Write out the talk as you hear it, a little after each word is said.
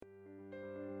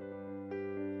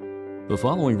The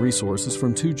following resources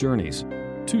from Two Journeys.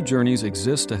 Two Journeys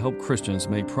exists to help Christians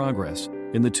make progress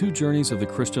in the two journeys of the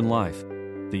Christian life,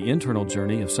 the internal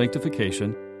journey of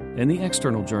sanctification and the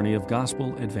external journey of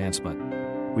gospel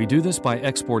advancement. We do this by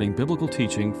exporting biblical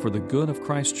teaching for the good of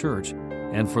Christ's church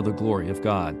and for the glory of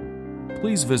God.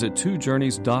 Please visit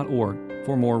twojourneys.org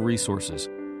for more resources.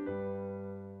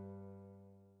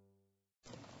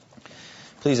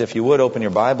 Please, if you would, open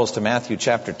your Bibles to Matthew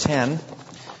chapter 10,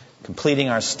 completing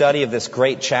our study of this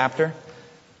great chapter.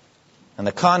 And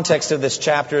the context of this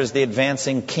chapter is the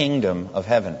advancing kingdom of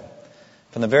heaven.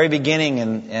 From the very beginning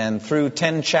and through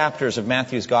 10 chapters of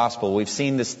Matthew's Gospel, we've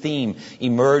seen this theme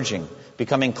emerging,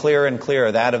 becoming clearer and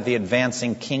clearer, that of the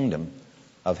advancing kingdom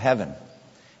of heaven.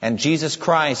 And Jesus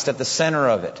Christ at the center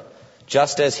of it.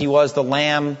 Just as He was the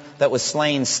Lamb that was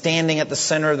slain, standing at the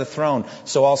center of the throne,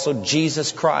 so also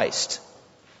Jesus Christ,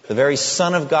 the very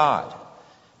Son of God,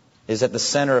 is at the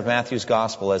center of Matthew's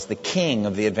Gospel as the King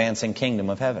of the advancing kingdom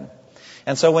of heaven.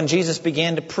 And so when Jesus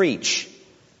began to preach,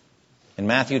 in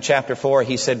Matthew chapter 4,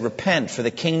 He said, "Repent, for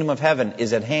the kingdom of heaven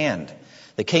is at hand."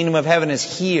 The kingdom of heaven is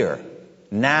here,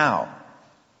 now.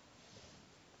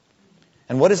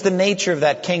 And what is the nature of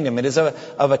that kingdom? It is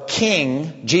of a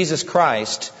king, Jesus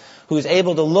Christ, who is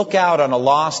able to look out on a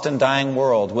lost and dying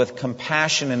world with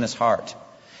compassion in His heart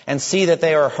and see that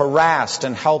they are harassed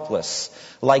and helpless,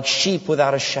 like sheep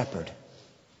without a shepherd.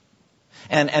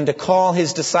 And to call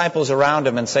His disciples around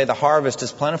Him and say, "The harvest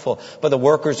is plentiful, but the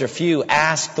workers are few.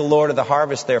 Ask the Lord of the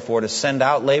harvest, therefore, to send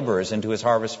out laborers into His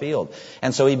harvest field."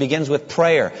 And so He begins with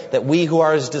prayer, that we who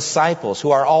are His disciples, who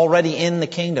are already in the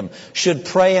kingdom, should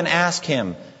pray and ask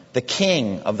Him, the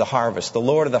King of the harvest, the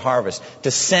Lord of the harvest, to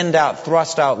send out,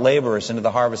 thrust out laborers into the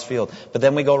harvest field. But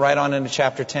then we go right on into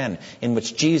chapter 10, in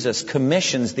which Jesus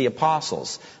commissions the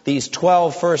apostles, these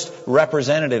 12 first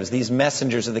representatives, these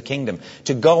messengers of the kingdom,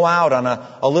 to go out on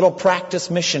a little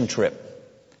practice mission trip.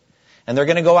 And they're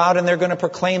going to go out and they're going to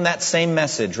proclaim that same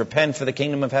message, "Repent, for the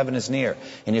kingdom of heaven is near."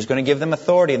 And He's going to give them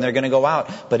authority and they're going to go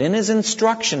out. But in His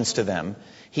instructions to them,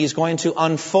 He's going to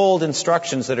unfold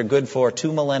instructions that are good for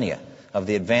 2 millennia of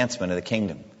the advancement of the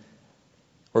kingdom.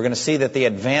 We're going to see that the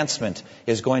advancement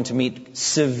is going to meet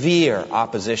severe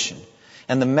opposition.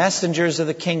 And the messengers of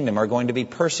the kingdom are going to be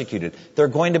persecuted. They're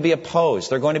going to be opposed.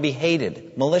 They're going to be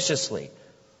hated maliciously.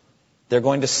 They're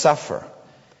going to suffer.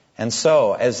 And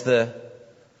so, as the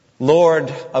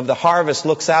Lord of the harvest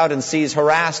looks out and sees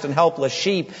harassed and helpless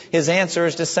sheep, His answer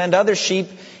is to send other sheep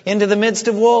into the midst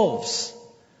of wolves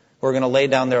who are going to lay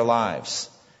down their lives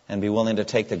and be willing to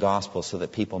take the gospel so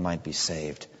that people might be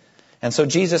saved. And so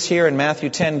Jesus here in Matthew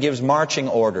 10 gives marching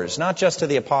orders, not just to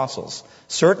the apostles,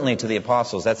 certainly to the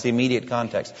apostles, that's the immediate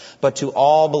context, but to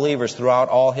all believers throughout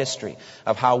all history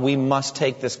of how we must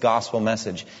take this gospel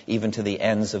message even to the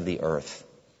ends of the earth.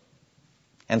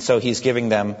 And so He's giving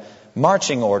them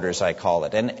marching orders, I call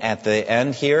it. And at the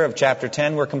end here of chapter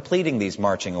 10, we're completing these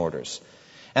marching orders.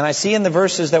 And I see in the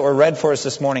verses that were read for us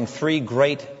this morning 3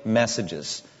 great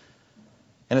messages.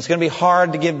 And it's going to be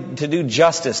hard to do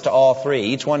justice to all 3.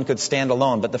 Each one could stand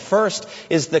alone. But the first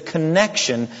is the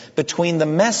connection between the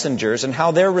messengers and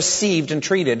how they're received and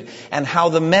treated and how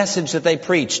the message that they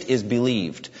preached is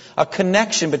believed. A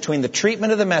connection between the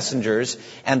treatment of the messengers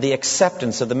and the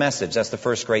acceptance of the message. That's the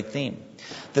first great theme.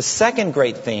 The second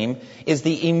great theme is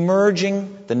the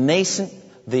emerging, the nascent,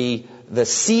 the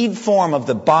seed form of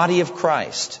the body of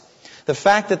Christ. The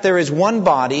fact that there is one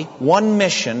body, one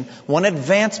mission, one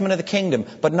advancement of the kingdom,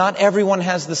 but not everyone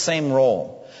has the same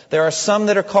role. There are some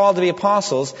that are called to be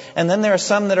apostles, and then there are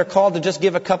some that are called to just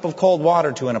give a cup of cold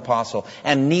water to an apostle,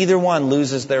 and neither one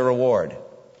loses their reward.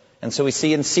 And so we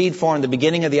see in seed form the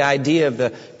beginning of the idea of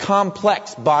the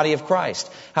complex body of Christ,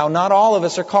 how not all of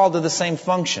us are called to the same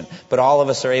function, but all of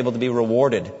us are able to be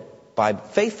rewarded by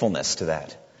faithfulness to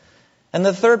that. And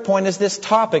the third point is this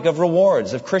topic of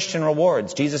rewards, of Christian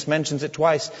rewards. Jesus mentions it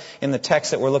twice in the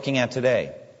text that we're looking at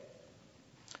today.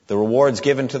 The rewards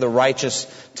given to the righteous,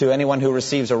 to anyone who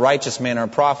receives a righteous man or a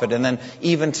prophet, and then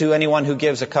even to anyone who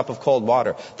gives a cup of cold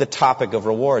water. The topic of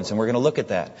rewards. And we're going to look at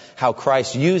that, how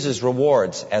Christ uses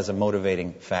rewards as a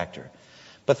motivating factor.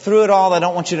 But through it all, I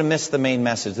don't want you to miss the main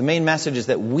message. The main message is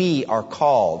that we are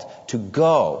called to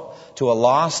go to a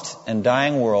lost and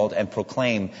dying world and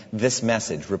proclaim this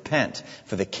message. Repent,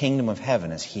 for the kingdom of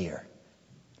heaven is here,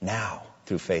 now,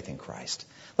 through faith in Christ.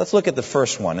 Let's look at the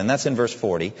first one, and that's in verse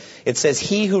 40. It says,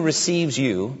 "He who receives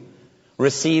you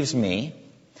receives me,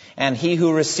 and he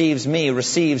who receives me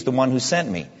receives the one who sent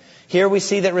me." Here we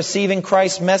see that receiving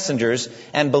Christ's messengers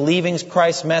and believing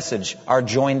Christ's message are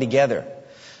joined together.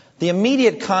 The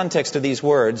immediate context of these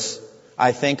words,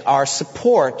 I think, are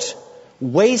support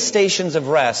way stations of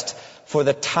rest for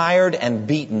the tired and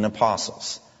beaten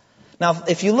apostles. Now,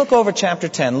 if you look over chapter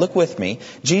 10, look with me.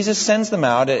 Jesus sends them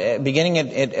out, beginning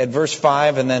at verse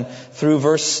 5 and then through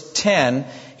verse 10.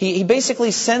 He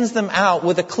basically sends them out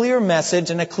with a clear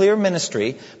message and a clear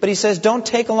ministry, but he says, don't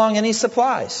take along any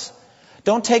supplies.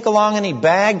 Don't take along any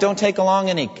bag. Don't take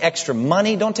along any extra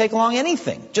money. Don't take along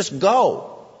anything. Just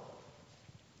go.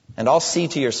 And I'll see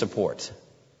to your support.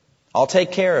 I'll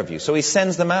take care of you. So he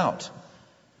sends them out.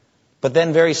 But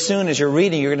then very soon, as you're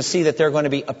reading, you're going to see that they're going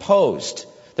to be opposed.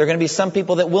 There are going to be some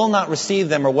people that will not receive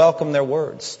them or welcome their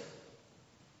words.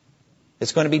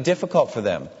 It's going to be difficult for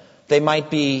them. They might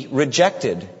be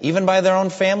rejected, even by their own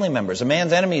family members. A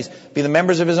man's enemies be the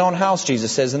members of his own house,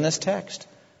 Jesus says in this text.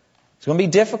 It's going to be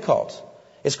difficult.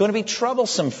 It's going to be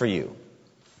troublesome for you.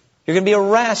 You're going to be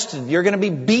arrested. You're going to be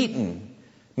beaten,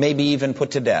 maybe even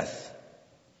put to death.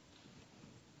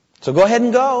 So go ahead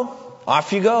and go.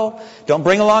 Off you go. Don't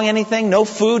bring along anything, no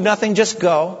food, nothing, just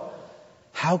go.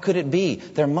 How could it be?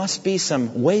 There must be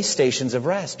some way stations of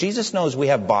rest. Jesus knows we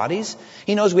have bodies.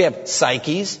 He knows we have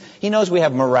psyches. He knows we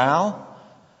have morale.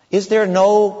 Is there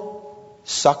no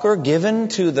succor given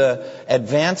to the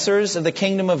advancers of the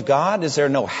kingdom of God? Is there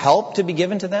no help to be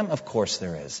given to them? Of course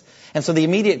there is. And so the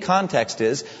immediate context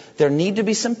is there need to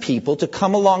be some people to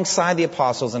come alongside the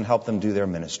apostles and help them do their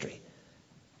ministry.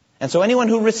 And so anyone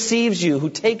who receives you,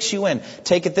 who takes you in,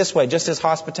 take it this way, just as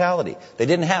hospitality. They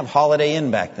didn't have Holiday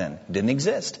Inn back then. It didn't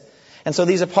exist. And so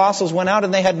these apostles went out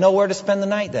and they had nowhere to spend the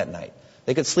night that night.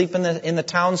 They could sleep in the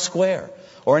town square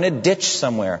or in a ditch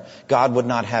somewhere. God would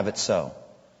not have it so.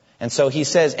 And so he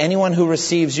says, anyone who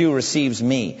receives you receives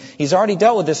me. He's already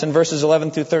dealt with this in verses 11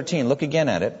 through 13. Look again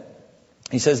at it.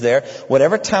 He says there,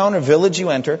 whatever town or village you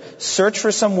enter, search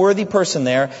for some worthy person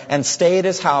there and stay at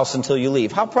his house until you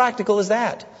leave. How practical is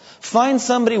that? Find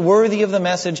somebody worthy of the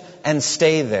message and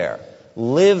stay there.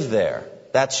 Live there.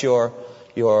 That's your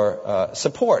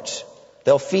support.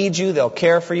 They'll feed you. They'll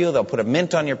care for you. They'll put a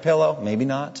mint on your pillow. Maybe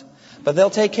not. But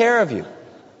they'll take care of you.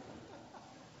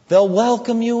 They'll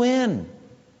welcome you in.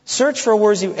 Search for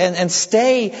words and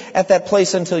stay at that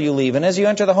place until you leave. And as you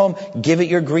enter the home, give it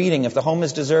your greeting. If the home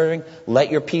is deserving, let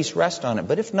your peace rest on it.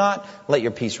 But if not, let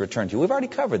your peace return to you. We've already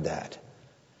covered that.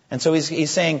 And so he's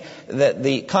saying that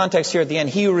the context here at the end,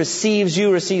 he who receives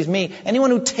you receives me. Anyone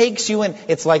who takes you in,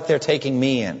 it's like they're taking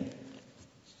me in.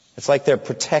 It's like they're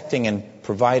protecting and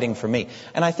providing for me.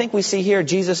 And I think we see here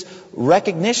Jesus'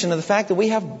 recognition of the fact that we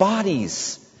have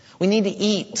bodies. We need to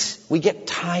eat. We get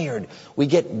tired. We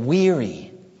get weary.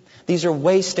 These are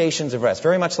way stations of rest,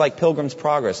 very much like Pilgrim's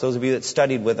Progress. Those of you that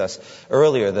studied with us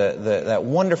earlier, that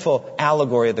wonderful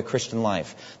allegory of the Christian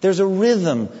life. There's a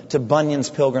rhythm to Bunyan's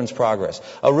Pilgrim's Progress,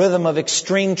 a rhythm of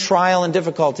extreme trial and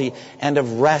difficulty and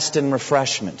of rest and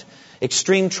refreshment.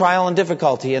 Extreme trial and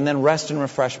difficulty and then rest and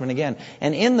refreshment again.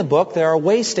 And in the book, there are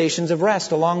way stations of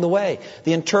rest along the way.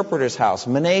 The interpreter's house,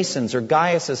 Mnaeson's or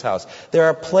Gaius's house. There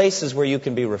are places where you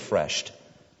can be refreshed,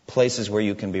 places where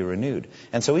you can be renewed.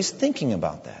 And so he's thinking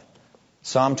about that.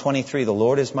 Psalm 23, the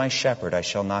Lord is my shepherd, I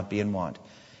shall not be in want.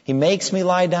 He makes me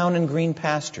lie down in green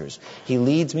pastures. He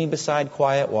leads me beside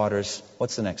quiet waters.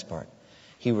 What's the next part?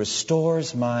 He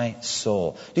restores my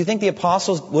soul. Do you think the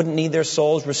apostles wouldn't need their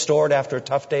souls restored after a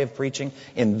tough day of preaching?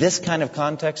 In this kind of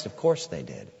context, of course they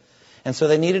did. And so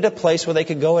they needed a place where they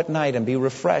could go at night and be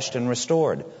refreshed and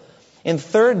restored. In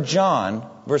 3 John,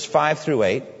 verse 5 through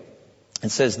 8, it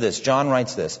says this, John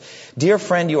writes this, Dear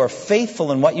friend, you are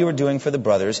faithful in what you are doing for the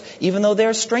brothers, even though they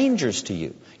are strangers to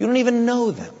you. You don't even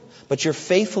know them, but you're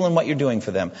faithful in what you're doing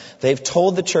for them. They've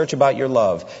told the church about your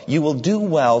love. You will do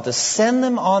well to send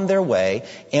them on their way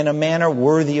in a manner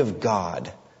worthy of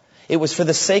God. It was for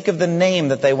the sake of the name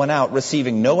that they went out,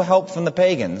 receiving no help from the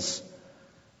pagans.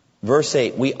 Verse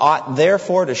 8, we ought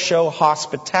therefore to show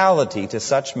hospitality to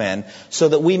such men so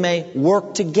that we may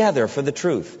work together for the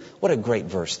truth. What a great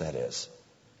verse that is.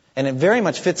 And it very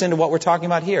much fits into what we're talking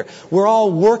about here. We're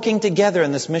all working together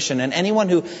in this mission. And anyone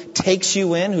who takes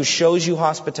you in, who shows you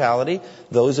hospitality,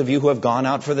 those of you who have gone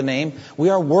out for the name, we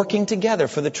are working together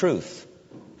for the truth.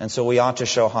 And so we ought to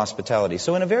show hospitality.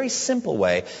 So in a very simple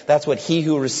way, that's what he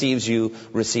who receives you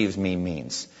receives me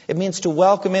means. It means to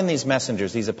welcome in these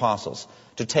messengers, these apostles,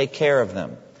 to take care of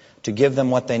them, to give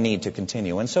them what they need to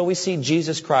continue. And so we see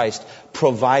Jesus Christ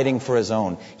providing for his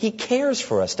own. He cares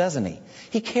for us, doesn't he?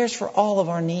 He cares for all of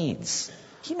our needs.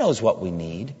 He knows what we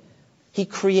need. He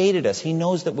created us. He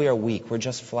knows that we are weak. We're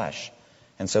just flesh.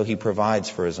 And so he provides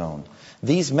for his own.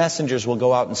 These messengers will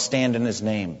go out and stand in his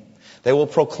name. They will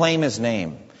proclaim his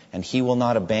name, and he will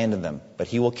not abandon them, but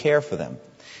he will care for them.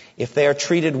 If they are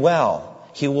treated well,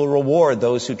 he will reward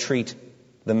those who treat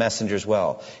the messengers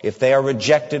well. If they are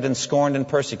rejected and scorned and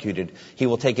persecuted, he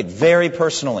will take it very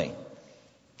personally.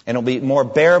 And it'll be more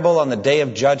bearable on the day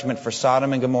of judgment for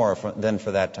Sodom and Gomorrah than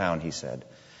for that town, he said.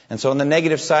 And so on the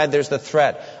negative side, there's the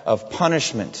threat of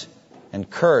punishment and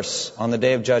curse on the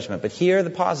day of judgment. But here, the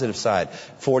positive side,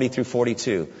 40 through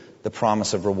 42, the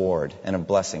promise of reward and of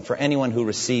blessing for anyone who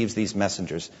receives these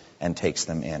messengers and takes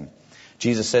them in.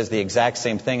 Jesus says the exact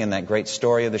same thing in that great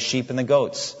story of the sheep and the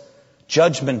goats.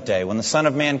 Judgment day, when the Son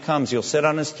of Man comes, he'll sit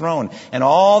on his throne, and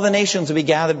all the nations will be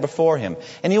gathered before him.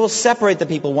 And he will separate the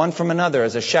people one from another,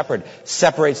 as a shepherd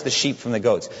separates the sheep from the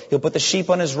goats. He'll put the sheep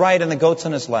on his right and the goats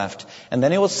on his left. And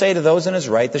then he will say to those on his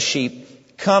right, the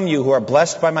sheep, "Come, you who are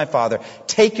blessed by my Father,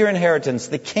 take your inheritance,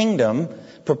 the kingdom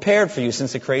prepared for you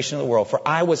since the creation of the world. For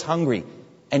I was hungry,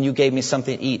 and you gave me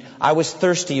something to eat. I was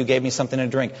thirsty, you gave me something to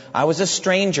drink. I was a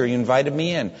stranger, you invited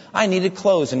me in. I needed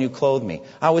clothes, and you clothed me.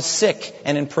 I was sick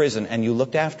and in prison, and you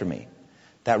looked after me."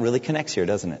 That really connects here,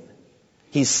 doesn't it?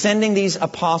 He's sending these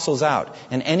apostles out,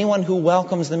 and anyone who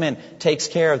welcomes them in, takes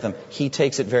care of them. He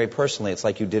takes it very personally. It's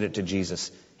like you did it to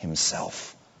Jesus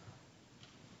himself.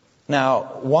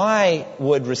 Now, why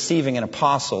would receiving an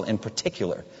apostle in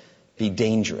particular be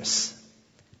dangerous?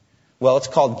 Well, it's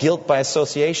called guilt by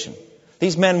association.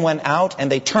 These men went out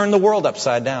and they turned the world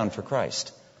upside down for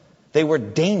Christ. They were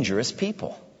dangerous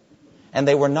people. And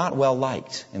they were not well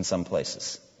liked in some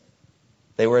places.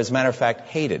 They were, as a matter of fact,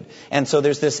 hated. And so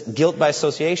there's this guilt by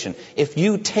association. If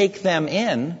you take them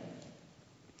in,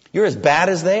 you're as bad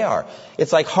as they are.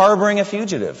 It's like harboring a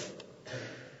fugitive.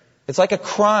 It's like a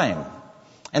crime.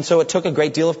 And so it took a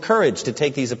great deal of courage to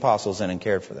take these apostles in and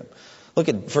care for them. Look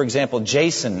at, for example,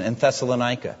 Jason in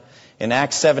Thessalonica. In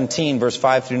Acts 17, verse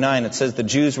 5 through 9, it says the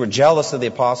Jews were jealous of the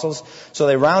apostles, so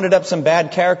they rounded up some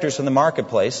bad characters from the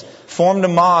marketplace, formed a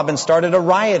mob, and started a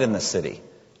riot in the city.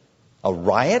 A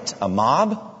riot? A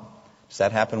mob? Does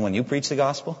that happen when you preach the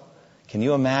gospel? Can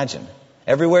you imagine?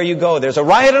 Everywhere you go, there's a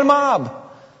riot and a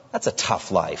mob. That's a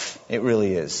tough life. It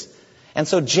really is. And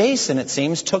so Jason, it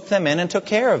seems, took them in and took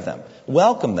care of them,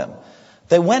 welcomed them.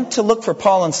 They went to look for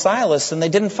Paul and Silas, and they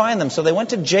didn't find them. So they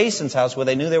went to Jason's house where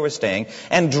they knew they were staying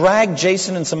and dragged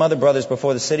Jason and some other brothers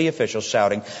before the city officials,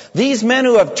 shouting, "These men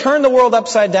who have turned the world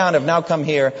upside down have now come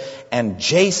here, and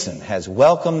Jason has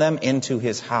welcomed them into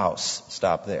his house."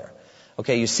 Stop there.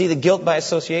 Okay, you see the guilt by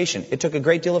association. It took a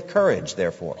great deal of courage,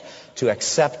 therefore, to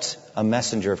accept a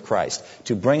messenger of Christ,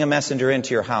 to bring a messenger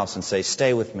into your house and say,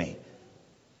 "Stay with me.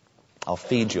 I'll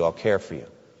feed you. I'll care for you.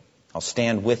 I'll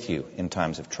stand with you in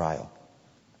times of trial."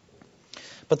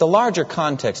 But the larger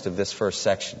context of this first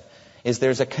section is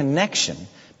there's a connection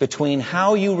between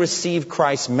how you receive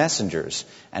Christ's messengers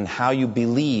and how you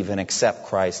believe and accept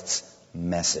Christ's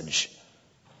message.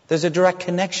 There's a direct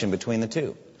connection between the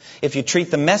two. If you treat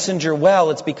the messenger well,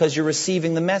 it's because you're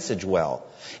receiving the message well.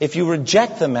 If you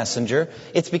reject the messenger,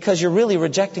 it's because you're really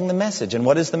rejecting the message. And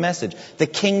what is the message? The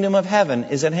kingdom of heaven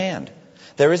is at hand.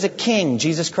 There is a king,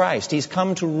 Jesus Christ. He's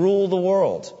come to rule the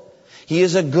world. He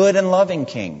is a good and loving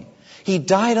king. He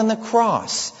died on the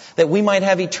cross that we might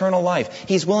have eternal life.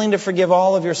 He's willing to forgive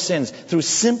all of your sins. Through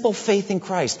simple faith in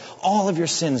Christ, all of your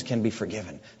sins can be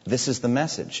forgiven. This is the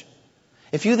message.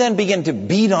 If you then begin to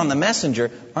beat on the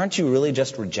messenger, aren't you really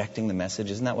just rejecting the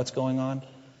message? Isn't that what's going on?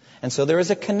 And so there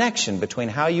is a connection between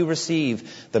how you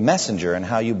receive the messenger and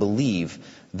how you believe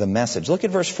the message. Look at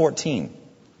verse 14,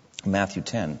 Matthew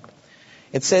 10.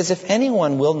 It says, if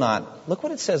anyone will not, look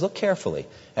what it says, look carefully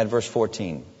at verse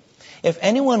 14. If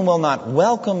anyone will not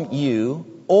welcome you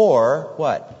or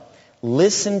what?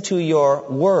 Listen to your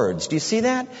words. Do you see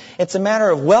that? It's a matter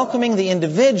of welcoming the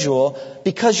individual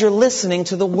because you're listening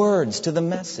to the words, to the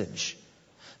message.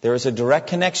 There is a direct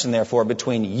connection, therefore,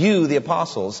 between you, the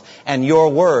apostles, and your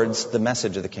words, the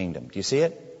message of the kingdom. Do you see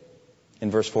it? In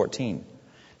verse 14.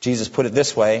 Jesus put it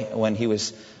this way when he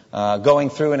was going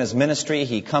through in his ministry.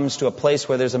 He comes to a place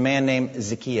where there's a man named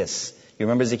Zacchaeus. You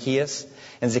remember Zacchaeus?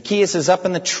 And Zacchaeus is up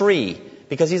in the tree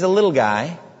because he's a little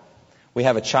guy. We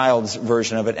have a child's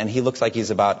version of it, and he looks like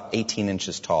he's about 18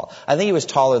 inches tall. I think he was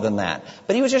taller than that.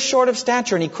 But he was just short of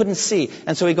stature, and he couldn't see.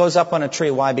 And so he goes up on a tree.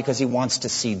 Why? Because he wants to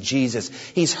see Jesus.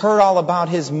 He's heard all about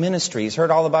his ministry. He's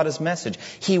heard all about his message.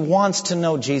 He wants to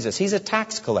know Jesus. He's a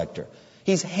tax collector.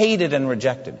 He's hated and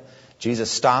rejected. Jesus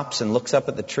stops and looks up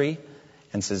at the tree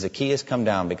and says, Zacchaeus, come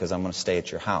down because I'm going to stay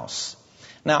at your house.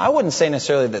 Now, I wouldn't say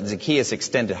necessarily that Zacchaeus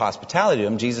extended hospitality to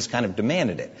him. Jesus kind of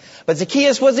demanded it. But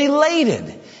Zacchaeus was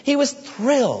elated. He was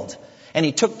thrilled. And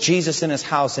he took Jesus in his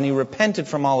house and he repented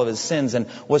from all of his sins and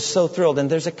was so thrilled. And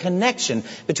there's a connection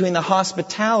between the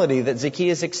hospitality that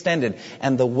Zacchaeus extended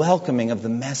and the welcoming of the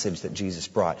message that Jesus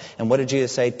brought. And what did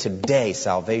Jesus say? Today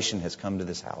salvation has come to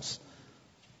this house.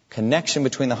 Connection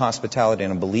between the hospitality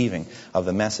and a believing of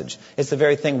the message. It's the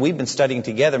very thing we've been studying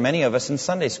together, many of us in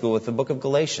Sunday school, with the book of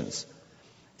Galatians.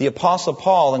 The Apostle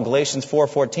Paul in Galatians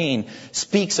 4:14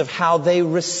 speaks of how they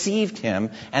received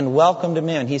him and welcomed him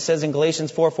in. He says in Galatians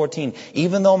 4:14,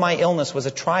 even though my illness was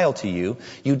a trial to you,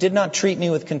 you did not treat me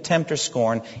with contempt or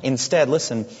scorn. Instead,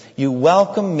 listen, you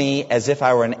welcomed me as if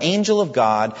I were an angel of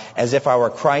God, as if I were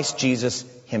Christ Jesus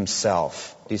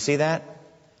himself. Do you see that?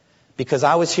 Because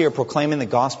I was here proclaiming the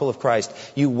gospel of Christ,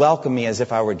 you welcome me as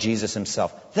if I were Jesus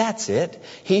himself. That's it.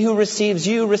 He who receives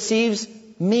you receives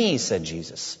me, said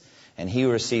Jesus. And he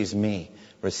who receives me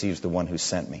receives the one who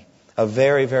sent me. A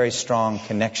very, very strong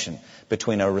connection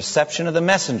between a reception of the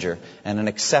messenger and an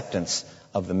acceptance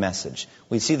of the message.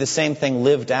 We see the same thing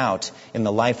lived out in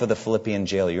the life of the Philippian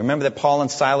jailer. You remember that Paul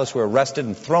and Silas were arrested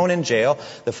and thrown in jail.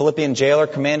 The Philippian jailer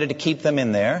commanded to keep them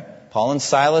in there. Paul and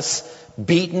Silas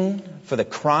beaten for the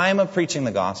crime of preaching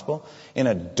the gospel in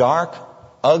a dark,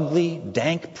 ugly,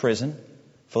 dank prison.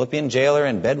 Philippian jailer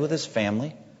in bed with his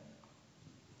family.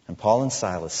 And Paul and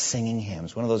Silas singing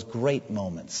hymns. One of those great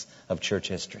moments of church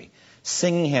history.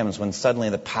 Singing hymns when suddenly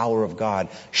the power of God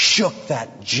shook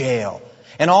that jail.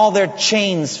 And all their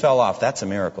chains fell off. That's a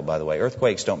miracle, by the way.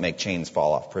 Earthquakes don't make chains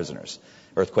fall off prisoners.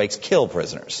 Earthquakes kill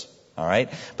prisoners. All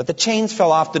right? But the chains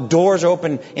fell off. The doors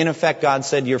opened. In effect, God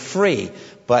said, you're free,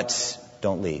 but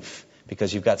don't leave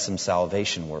because you've got some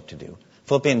salvation work to do.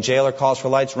 Philippian jailer calls for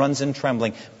lights, runs in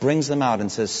trembling, brings them out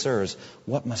and says, sirs,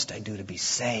 what must I do to be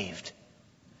saved?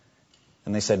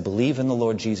 And they said, believe in the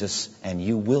Lord Jesus and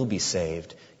you will be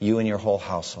saved, you and your whole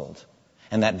household.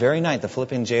 And that very night, the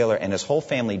Philippian jailer and his whole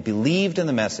family believed in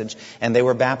the message and they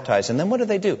were baptized. And then what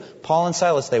do? Paul and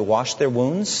Silas, they washed their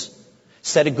wounds,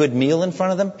 set a good meal in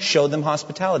front of them, showed them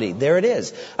hospitality. There it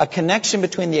is. A connection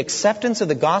between the acceptance of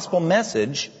the gospel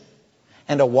message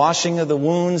and a washing of the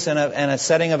wounds and a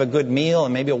setting of a good meal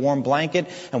and maybe a warm blanket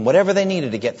and whatever they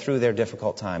needed to get through their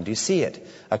difficult time. Do you see it?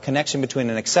 A connection between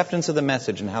an acceptance of the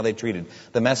message and how they treated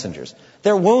the messengers.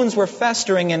 Their wounds were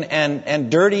festering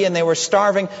and dirty and they were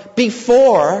starving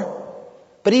before,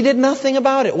 but he did nothing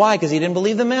about it. Why? Because he didn't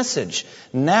believe the message.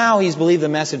 Now he's believed the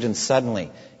message and suddenly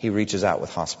he reaches out with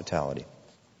hospitality.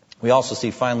 We also see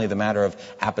finally the matter of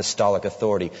apostolic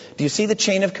authority. Do you see the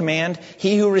chain of command?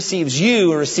 He who receives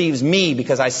you receives me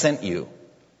because I sent you.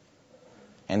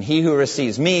 And he who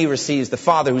receives me receives the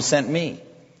Father who sent me.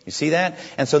 You see that?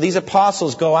 And so these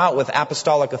apostles go out with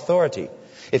apostolic authority.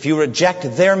 If you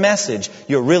reject their message,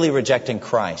 you're really rejecting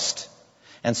Christ.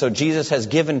 And so Jesus has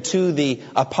given to the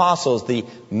apostles the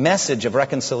message of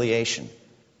reconciliation.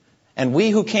 And we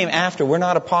who came after, we're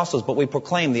not apostles, but we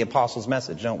proclaim the apostles'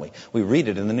 message, don't we? We read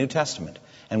it in the New Testament.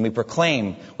 And we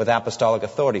proclaim with apostolic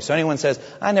authority. So anyone says,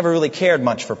 I never really cared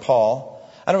much for Paul.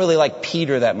 I don't really like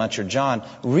Peter that much or John.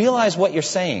 Realize what you're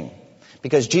saying.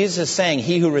 Because Jesus is saying,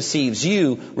 he who receives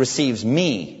you receives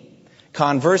me.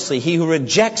 Conversely, he who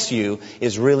rejects you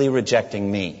is really rejecting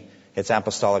me. It's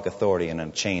apostolic authority and a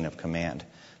chain of command.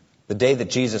 The day that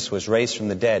Jesus was raised from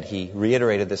the dead, he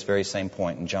reiterated this very same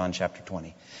point in John chapter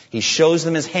 20. He shows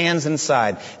them his hands and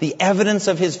side, the evidence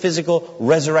of his physical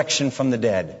resurrection from the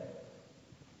dead.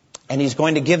 And he's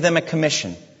going to give them a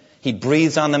commission. He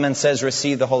breathes on them and says,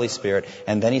 receive the Holy Spirit.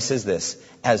 And then he says this,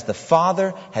 as the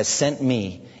Father has sent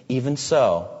me, even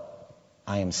so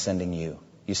I am sending you.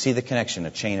 You see the connection,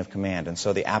 a chain of command, and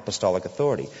so the apostolic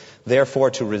authority.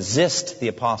 Therefore, to resist the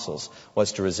apostles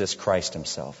was to resist Christ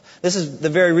himself. This is the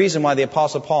very reason why the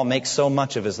Apostle Paul makes so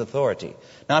much of his authority.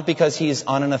 Not because he's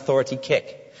on an authority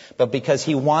kick, but because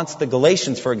he wants the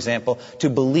Galatians, for example, to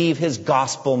believe his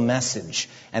gospel message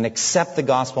and accept the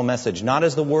gospel message, not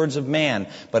as the words of man,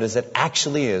 but as it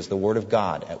actually is the word of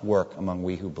God at work among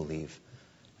we who believe.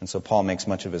 And so Paul makes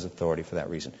much of his authority for that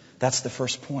reason. That's the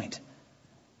first point.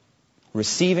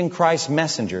 Receiving Christ's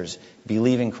messengers,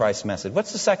 believing Christ's message.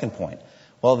 What's the second point?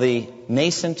 Well, the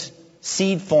nascent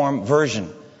seed form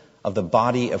version of the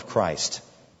body of Christ.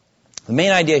 The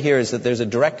main idea here is that there's a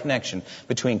direct connection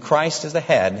between Christ as the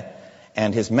head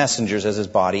and his messengers as his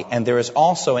body, and there is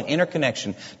also an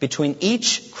interconnection between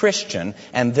each Christian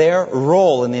and their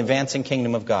role in the advancing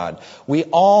kingdom of God. We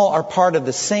all are part of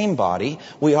the same body.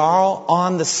 We are all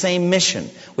on the same mission.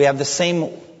 We have the same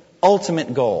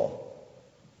ultimate goal.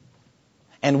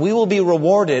 And we will be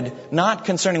rewarded not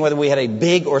concerning whether we had a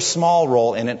big or small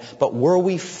role in it, but were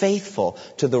we faithful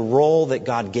to the role that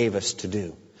God gave us to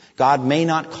do. God may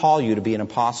not call you to be an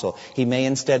apostle. He may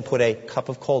instead put a cup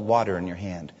of cold water in your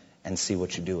hand and see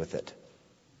what you do with it.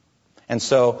 And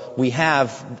so we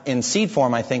have in seed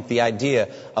form, I think, the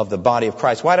idea of the body of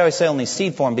Christ. Why do I say only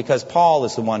seed form? Because Paul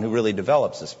is the one who really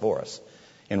develops this for us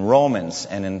in Romans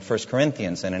and in 1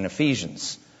 Corinthians and in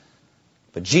Ephesians.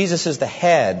 But Jesus is the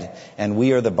head, and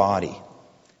we are the body.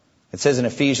 It says in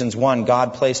Ephesians 1,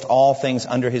 God placed all things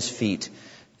under his feet,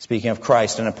 speaking of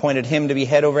Christ, and appointed him to be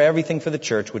head over everything for the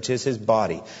church, which is his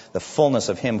body, the fullness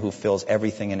of him who fills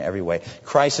everything in every way.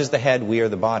 Christ is the head, we are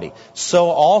the body. So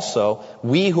also,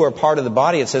 we who are part of the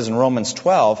body, it says in Romans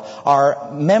 12,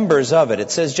 are members of it. It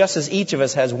says, just as each of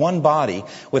us has one body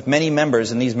with many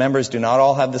members, and these members do not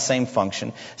all have the same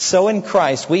function, so in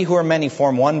Christ, we who are many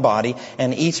form one body,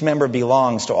 and each member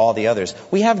belongs to all the others.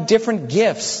 We have different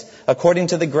gifts according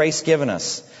to the grace given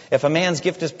us. If a man's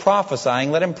gift is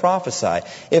prophesying, let him prophesy.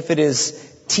 If it is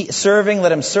serving,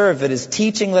 let him serve. If it is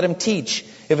teaching, let him teach.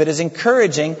 If it is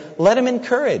encouraging, let him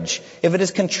encourage. If it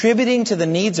is contributing to the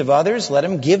needs of others, let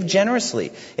him give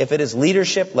generously. If it is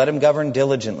leadership, let him govern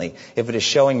diligently. If it is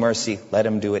showing mercy, let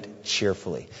him do it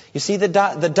cheerfully. You see, the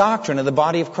doctrine of the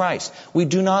body of Christ, we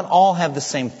do not all have the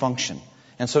same function.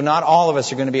 And so not all of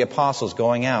us are going to be apostles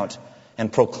going out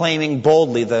and proclaiming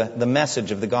boldly the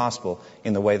message of the gospel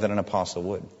in the way that an apostle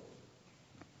would.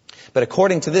 But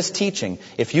according to this teaching,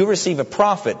 if you receive a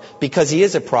prophet because he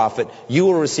is a prophet, you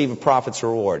will receive a prophet's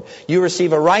reward. You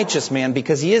receive a righteous man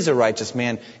because he is a righteous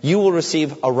man, you will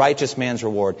receive a righteous man's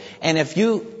reward. And if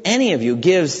any of you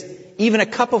gives even a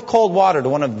cup of cold water to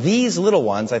one of these little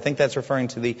ones, I think that's referring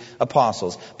to the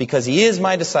apostles, because he is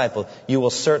my disciple, you will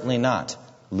certainly not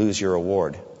lose your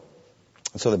reward.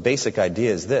 And so the basic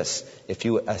idea is this: if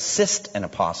you assist an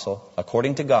apostle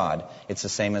according to God, it's the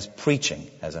same as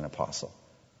preaching as an apostle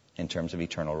in terms of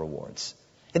eternal rewards.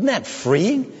 Isn't that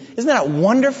freeing? Isn't that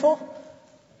wonderful?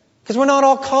 Because we're not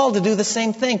all called to do the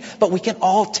same thing, but we can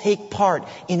all take part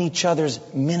in each other's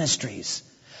ministries.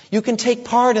 You can take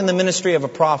part in the ministry of a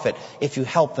prophet if you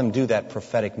help them do that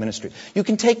prophetic ministry. You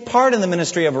can take part in the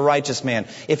ministry of a righteous man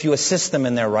if you assist them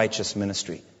in their righteous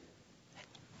ministry.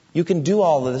 You can do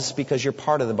all of this because you're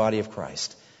part of the body of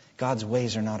Christ. God's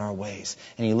ways are not our ways.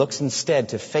 And he looks instead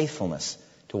to faithfulness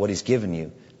to what he's given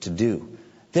you to do.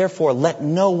 Therefore, let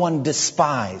no one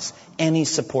despise any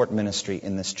support ministry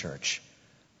in this church.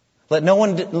 Let no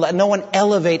one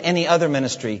elevate any other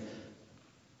ministry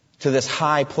to this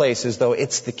high place as though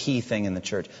it's the key thing in the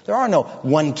church. There are no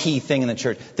one key thing in the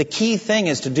church. The key thing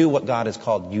is to do what God has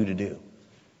called you to do.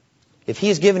 If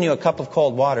he's given you a cup of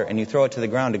cold water and you throw it to the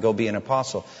ground to go be an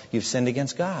apostle, you've sinned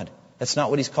against God. That's not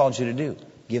what he's called you to do.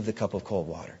 Give the cup of cold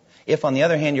water. If, on the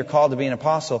other hand, you're called to be an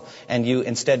apostle and you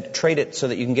instead trade it so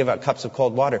that you can give out cups of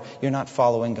cold water, you're not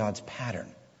following God's pattern.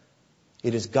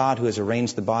 It is God who has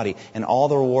arranged the body, and all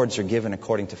the rewards are given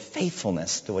according to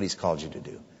faithfulness to what he's called you to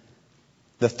do.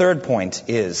 The third point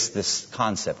is this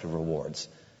concept of rewards.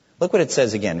 Look what it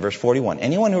says again, verse 41.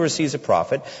 Anyone who receives a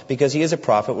prophet, because he is a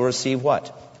prophet, will receive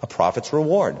what? A prophet's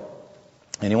reward.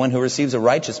 Anyone who receives a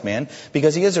righteous man,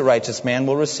 because he is a righteous man,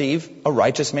 will receive a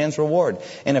righteous man's reward.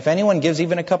 And if anyone gives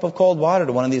even a cup of cold water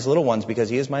to one of these little ones, because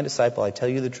he is my disciple, I tell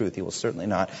you the truth, he will certainly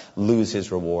not lose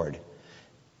his reward.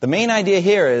 The main idea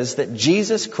here is that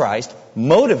Jesus Christ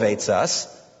motivates us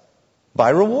by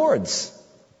rewards.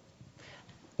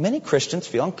 Many Christians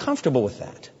feel uncomfortable with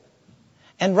that.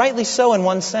 And rightly so in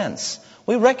one sense.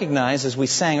 We recognize, as we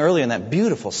sang earlier in that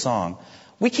beautiful song,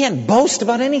 we can't boast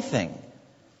about anything.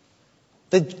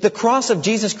 The cross of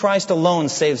Jesus Christ alone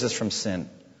saves us from sin.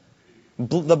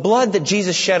 The blood that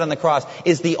Jesus shed on the cross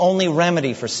is the only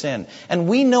remedy for sin. And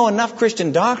we know enough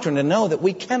Christian doctrine to know that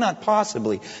we cannot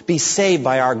possibly be saved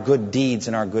by our good deeds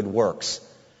and our good works.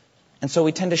 And so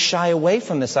we tend to shy away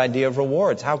from this idea of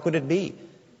rewards. How could it be?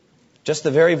 Just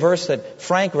the very verse that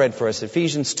Frank read for us,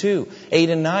 Ephesians 2, 8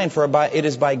 and 9, for it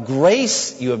is by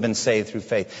grace you have been saved through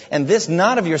faith. And this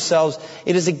not of yourselves,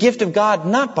 it is a gift of God,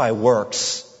 not by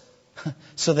works,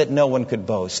 so that no one could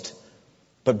boast.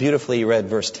 But beautifully you read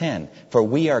verse 10, for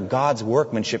we are God's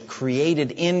workmanship,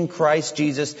 created in Christ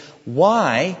Jesus.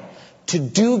 Why? To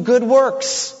do good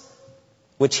works,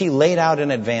 which he laid out in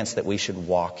advance that we should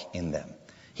walk in them.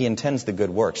 He intends the good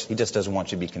works. He just doesn't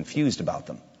want you to be confused about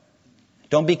them.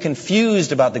 Don't be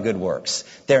confused about the good works.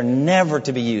 They're never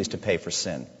to be used to pay for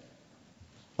sin.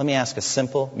 Let me ask a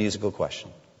simple musical question.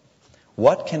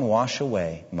 What can wash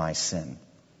away my sin?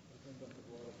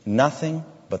 Nothing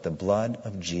but the blood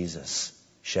of Jesus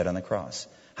shed on the cross.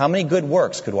 How many good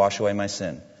works could wash away my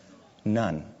sin?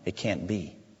 None. It can't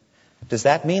be. Does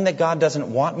that mean that God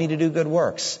doesn't want me to do good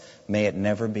works? May it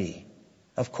never be.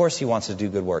 Of course he wants to do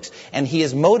good works. And he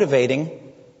is motivating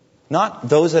not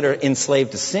those that are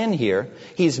enslaved to sin here.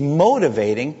 He's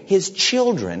motivating his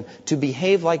children to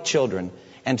behave like children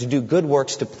and to do good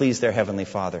works to please their heavenly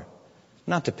Father.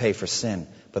 Not to pay for sin,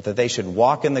 but that they should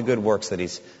walk in the good works that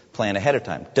he's planned ahead of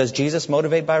time. Does Jesus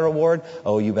motivate by reward?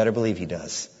 Oh, you better believe he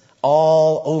does.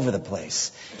 all over the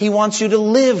place. He wants you to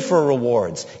live for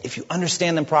rewards. If you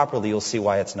understand them properly, you'll see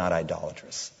why it's not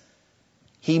idolatrous.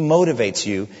 He motivates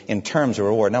you in terms of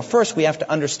reward. Now, first, we have to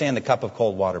understand the cup of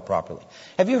cold water properly.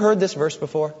 Have you heard this verse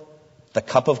before? The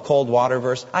cup of cold water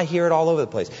verse? I hear it all over the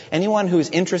place. Anyone who's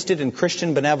interested in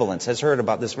Christian benevolence has heard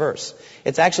about this verse.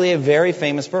 It's actually a very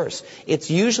famous verse. It's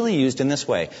usually used in this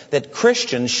way, that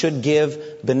Christians should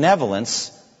give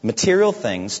benevolence, material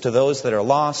things, to those that are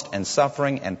lost and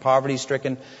suffering and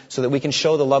poverty-stricken, so that we can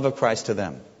show the love of Christ to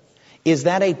them. Is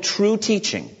that a true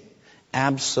teaching?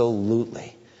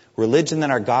 Absolutely. Religion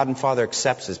that our God and Father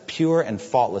accepts as pure and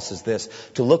faultless as this,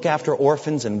 to look after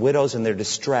orphans and widows in their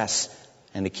distress,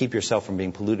 and to keep yourself from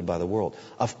being polluted by the world.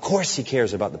 Of course He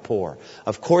cares about the poor.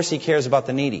 Of course He cares about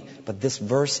the needy. But this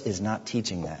verse is not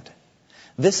teaching that.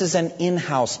 This is an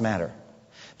in-house matter.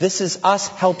 This is us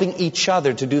helping each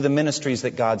other to do the ministries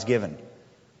that God's given.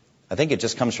 I think it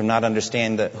just comes from not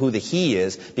understanding who the He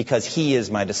is, because He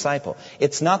is my disciple.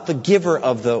 It's not the giver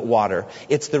of the water.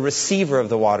 It's the receiver of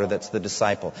the water that's the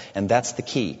disciple. And that's the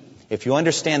key. If you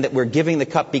understand that we're giving the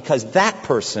cup because that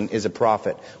person is a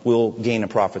prophet, we'll gain a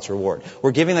prophet's reward.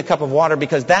 We're giving the cup of water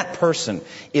because that person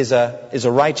is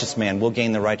a righteous man, we'll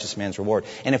gain the righteous man's reward.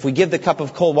 And if we give the cup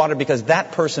of cold water because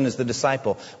that person is the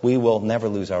disciple, we will never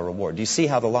lose our reward. Do you see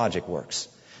how the logic works?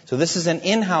 So this is an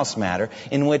in-house matter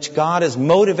in which God is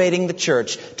motivating the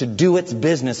church to do its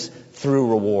business through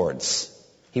rewards.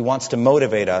 He wants to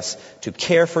motivate us to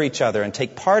care for each other and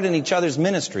take part in each other's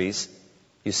ministries,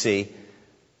 you see,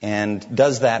 and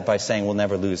does that by saying we'll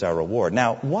never lose our reward.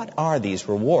 Now, what are these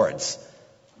rewards?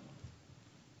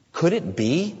 Could it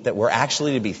be that we're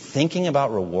actually to be thinking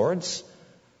about rewards?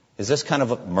 Is this kind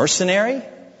of a mercenary?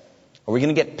 Are we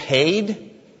going to get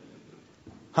paid?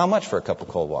 How much for a cup of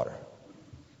cold water?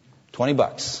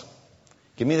 $20.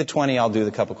 Give me the 20, I'll do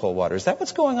the cup of cold water. Is that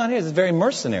what's going on here? Is it very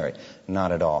mercenary?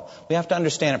 Not at all. We have to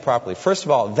understand it properly. First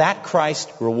of all, that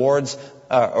Christ rewards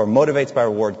or motivates by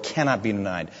reward cannot be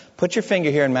denied. Put your finger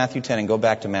here in Matthew 10 and go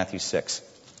back to Matthew 6.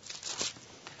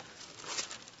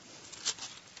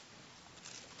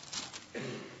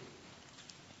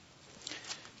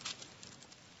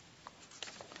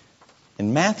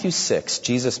 In Matthew 6,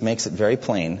 Jesus makes it very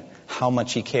plain how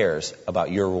much He cares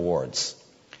about your rewards.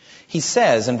 He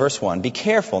says in verse 1, "Be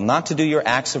careful not to do your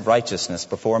acts of righteousness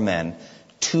before men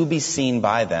to be seen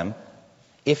by them.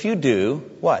 If you do,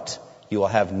 what? You will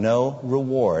have no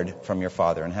reward from your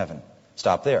Father in heaven."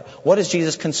 Stop there. What is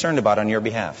Jesus concerned about on your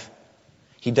behalf?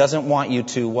 He doesn't want you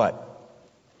to what?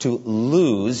 To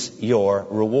lose your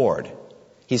reward.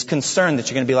 He's concerned that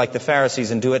you're going to be like the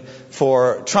Pharisees and do it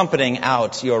for trumpeting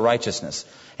out your righteousness.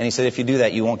 And He said, if you do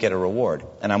that, you won't get a reward.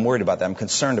 And I'm worried about that. I'm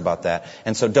concerned about that.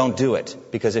 And so don't do it,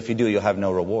 because if you do, you'll have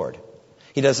no reward.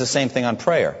 He does the same thing on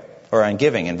prayer, or on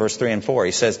giving. In verse 3 and 4,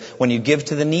 He says, "When you give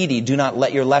to the needy, do not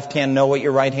let your left hand know what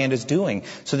your right hand is doing,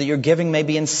 so that your giving may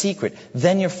be in secret.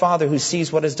 Then your Father who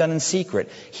sees what is done in secret,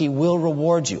 He will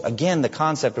reward you." Again, the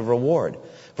concept of reward.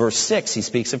 Verse 6, He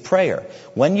speaks of prayer.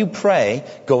 "When you pray,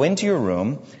 go into your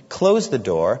room, close the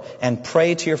door, and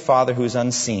pray to your Father who is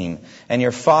unseen. And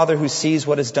your Father who sees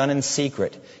what is done in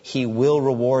secret, He will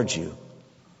reward you."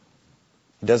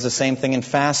 He does the same thing in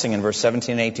fasting in verse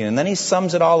 17 and 18. And then He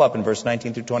sums it all up in verse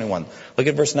 19 through 21. Look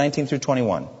at verse 19 through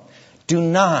 21. "Do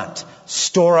not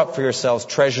store up for yourselves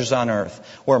treasures on earth,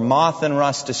 where moth and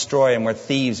rust destroy and where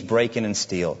thieves break in and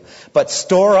steal. But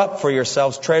store up for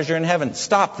yourselves treasure in heaven."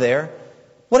 Stop there.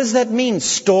 What does that mean,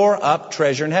 store up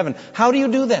treasure in heaven? How do you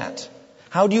do that?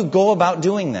 How do you go about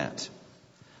doing that?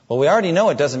 Well, we already know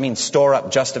it doesn't mean store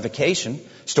up justification,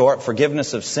 store up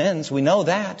forgiveness of sins. We know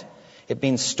that. It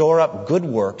means store up good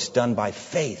works done by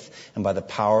faith and by the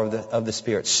power of the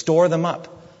Spirit. Store them up,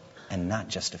 and not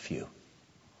just a few.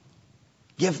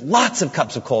 Give lots of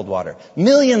cups of cold water,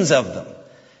 millions of them.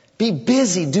 Be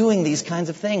busy doing these kinds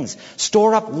of things.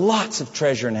 Store up lots of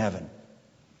treasure in heaven.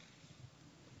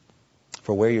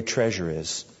 For where your treasure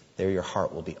is, there your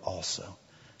heart will be also.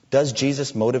 Does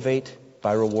Jesus motivate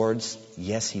by rewards?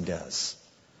 Yes, He does.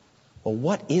 Well,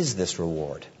 what is this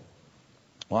reward?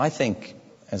 Well, I think,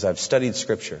 as I've studied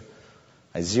Scripture,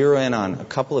 I zero in on a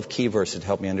couple of key verses to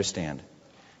help me understand.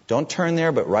 Don't turn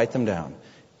there, but write them down.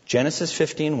 Genesis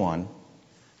 15:1,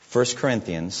 1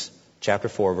 Corinthians chapter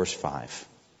 4, verse 5.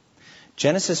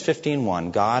 Genesis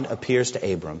 15:1, God appears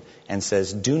to Abram and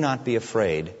says, "Do not be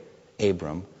afraid,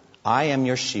 Abram. I am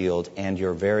your shield and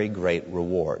your very great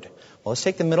reward." Well, let's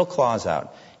take the middle clause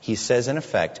out. He says, in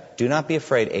effect, "Do not be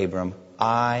afraid, Abram.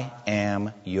 I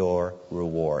am your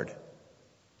reward."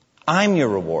 I'm your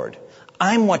reward.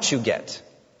 I'm what you get.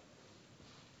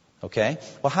 Okay?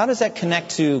 Well, how does that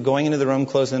connect to going into the room,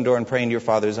 closing the door, and praying to your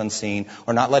Father who's unseen,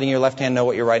 or not letting your left hand know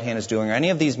what your right hand is doing, or any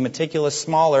of these meticulous,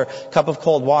 smaller, cup of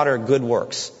cold water good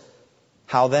works?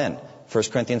 How then? 1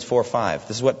 Corinthians 4:5.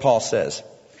 This is what Paul says.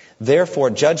 Therefore,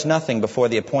 judge nothing before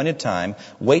the appointed time.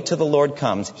 Wait till the Lord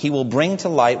comes. He will bring to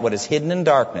light what is hidden in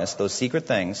darkness, those secret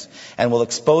things, and will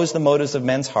expose the motives of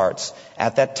men's hearts.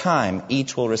 At that time,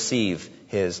 each will receive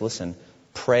his, listen,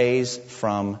 praise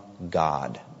from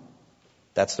God.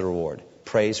 That's the reward.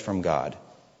 Praise from God.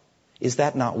 Is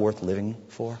that not worth living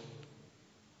for?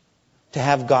 To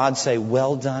have God say,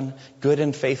 well done, good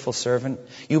and faithful servant.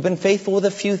 You've been faithful with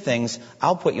a few things.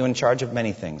 I'll put you in charge of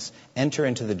many things. Enter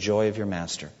into the joy of your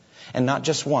master. And not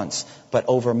just once, but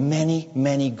over many,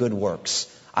 many good works.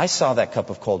 I saw that cup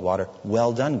of cold water.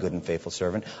 Well done, good and faithful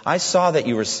servant. I saw that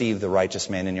you received the righteous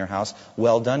man in your house.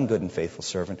 Well done, good and faithful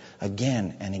servant.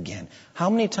 Again and again. How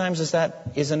many times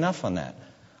is enough on that?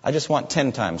 I just want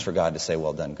 10 times for God to say,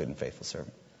 well done, good and faithful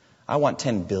servant. I want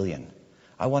 10 billion.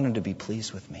 I want him to be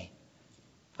pleased with me.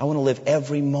 I want to live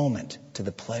every moment to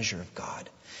the pleasure of God.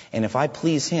 And if I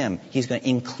please him, he's going to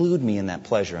include me in that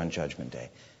pleasure on Judgment Day.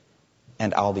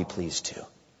 And I'll be pleased too.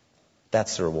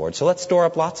 That's the reward. So let's store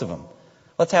up lots of them.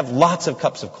 Let's have lots of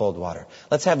cups of cold water.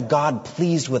 Let's have God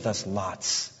pleased with us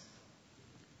lots.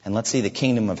 And let's see the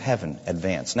kingdom of heaven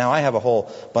advance. Now, I have a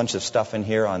whole bunch of stuff in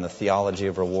here on the theology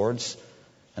of rewards.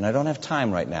 And I don't have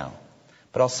time right now.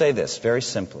 But I'll say this very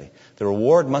simply. The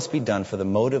reward must be done for the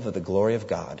motive of the glory of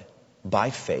God. By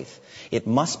faith. It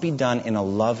must be done in a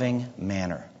loving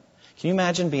manner. Can you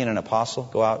imagine being an apostle?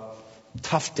 Go out,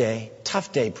 tough day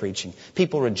preaching.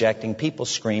 People rejecting, people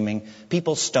screaming,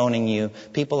 people stoning you,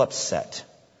 people upset.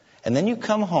 And then you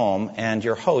come home and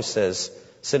your host says,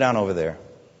 sit down over there.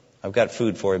 I've got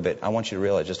food for you, but I want you to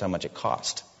realize just how much it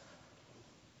cost.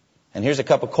 And here's a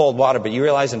cup of cold water, but you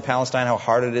realize in Palestine how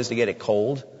hard it is to get it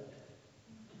cold?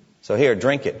 So here,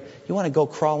 drink it. You want to go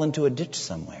crawl into a ditch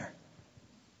somewhere.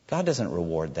 God doesn't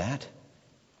reward that.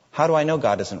 How do I know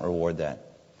God doesn't reward that?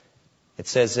 It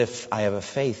says, if I have a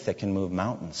faith that can move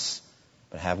mountains,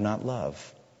 but have not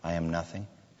love, I am nothing.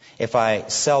 If I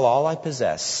sell all I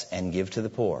possess and give to the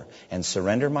poor, and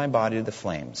surrender my body to the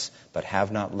flames, but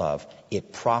have not love,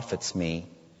 it profits me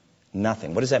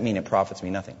nothing. What does that mean, it profits me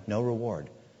nothing? No reward.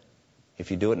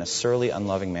 If you do it in a surly,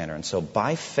 unloving manner. And so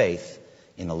by faith,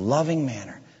 in a loving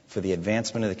manner, for the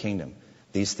advancement of the kingdom,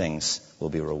 these things will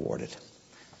be rewarded.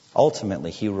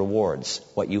 Ultimately, he rewards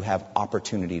what you have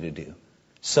opportunity to do.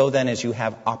 So then, as you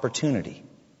have opportunity,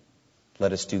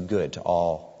 let us do good to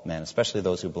all men, especially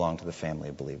those who belong to the family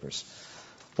of believers.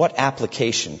 What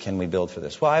application can we build for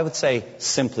this? Well, I would say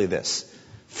simply this.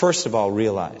 First of all,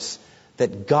 realize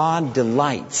that God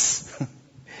delights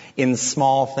in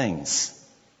small things.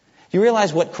 You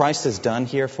realize what Christ has done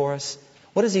here for us?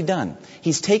 What has he done?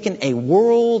 He's taken a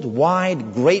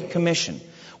worldwide Great Commission,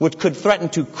 which could threaten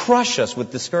to crush us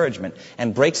with discouragement,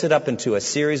 and breaks it up into a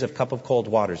series of cup of cold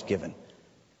waters given.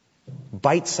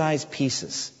 Bite-sized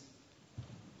pieces.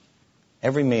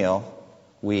 Every meal,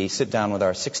 we sit down with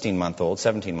our 16-month-old,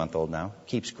 17-month-old now,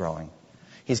 keeps growing.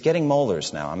 He's getting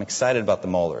molars now. I'm excited about the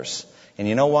molars. And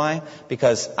you know why?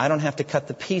 Because I don't have to cut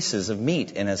the pieces of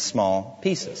meat in as small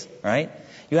pieces, right?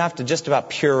 You have to just about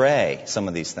puree some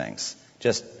of these things.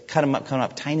 Just cut them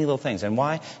up, tiny little things. And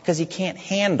why? Because he can't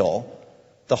handle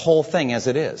the whole thing as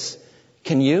it is.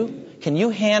 Can you? Can you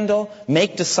handle,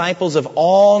 make disciples of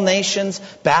all nations,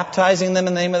 baptizing them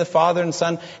in the name of the Father and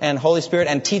Son and Holy Spirit,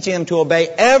 and teaching them to obey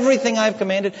everything I've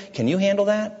commanded? Can you handle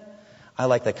that? I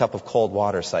like that cup of cold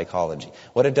water psychology.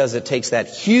 What it does, it takes that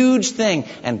huge thing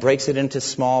and breaks it into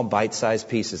small, bite-sized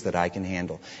pieces that I can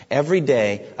handle. Every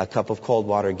day, a cup of cold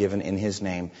water given in his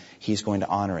name, he's going to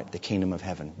honor it. The kingdom of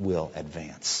heaven will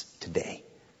advance today.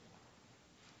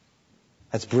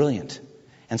 That's brilliant.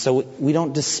 And so we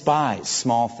don't despise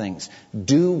small things.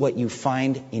 Do what you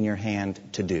find in your hand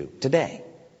to do today.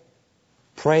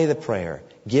 Pray the prayer.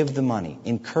 Give the money.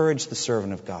 Encourage the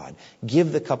servant of God.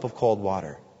 Give the cup of cold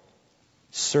water.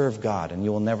 Serve God, and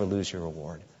you will never lose your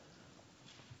reward.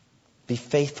 Be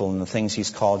faithful in the things he's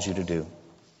called you to do.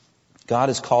 God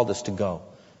has called us to go.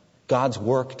 God's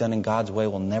work done in God's way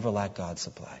will never lack God's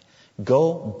supply.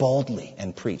 Go boldly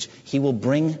and preach. He will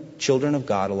bring children of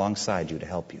God alongside you to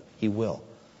help you. He will.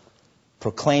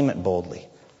 Proclaim it boldly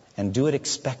and do it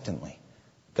expectantly.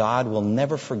 God will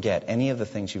never forget any of the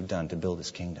things you've done to build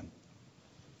his kingdom.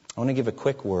 I want to give a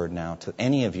quick word now to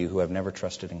any of you who have never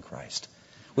trusted in Christ.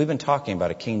 We've been talking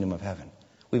about a kingdom of heaven.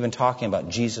 We've been talking about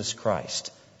Jesus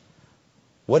Christ.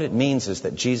 What it means is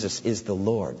that Jesus is the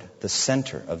Lord, the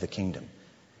center of the kingdom.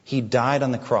 He died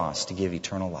on the cross to give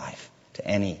eternal life to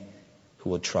any who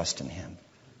will trust in him.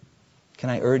 Can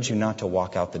I urge you not to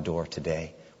walk out the door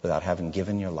today without having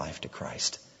given your life to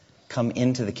Christ? Come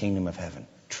into the kingdom of heaven.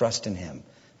 Trust in Him.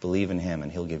 Believe in Him,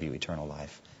 and He'll give you eternal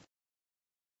life.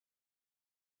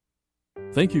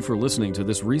 Thank you for listening to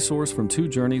this resource from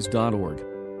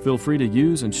twojourneys.org. Feel free to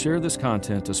use and share this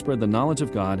content to spread the knowledge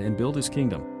of God and build His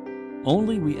kingdom.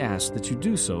 Only we ask that you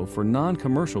do so for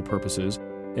non-commercial purposes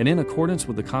and in accordance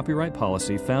with the copyright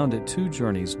policy found at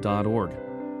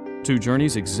twojourneys.org. Two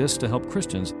Journeys exists to help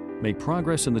Christians make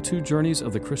progress in the two journeys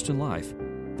of the Christian life,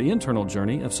 the internal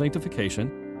journey of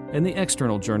sanctification and the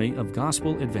external journey of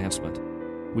gospel advancement.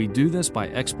 We do this by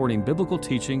exporting biblical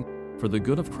teaching for the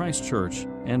good of Christ's church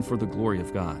and for the glory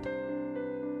of God.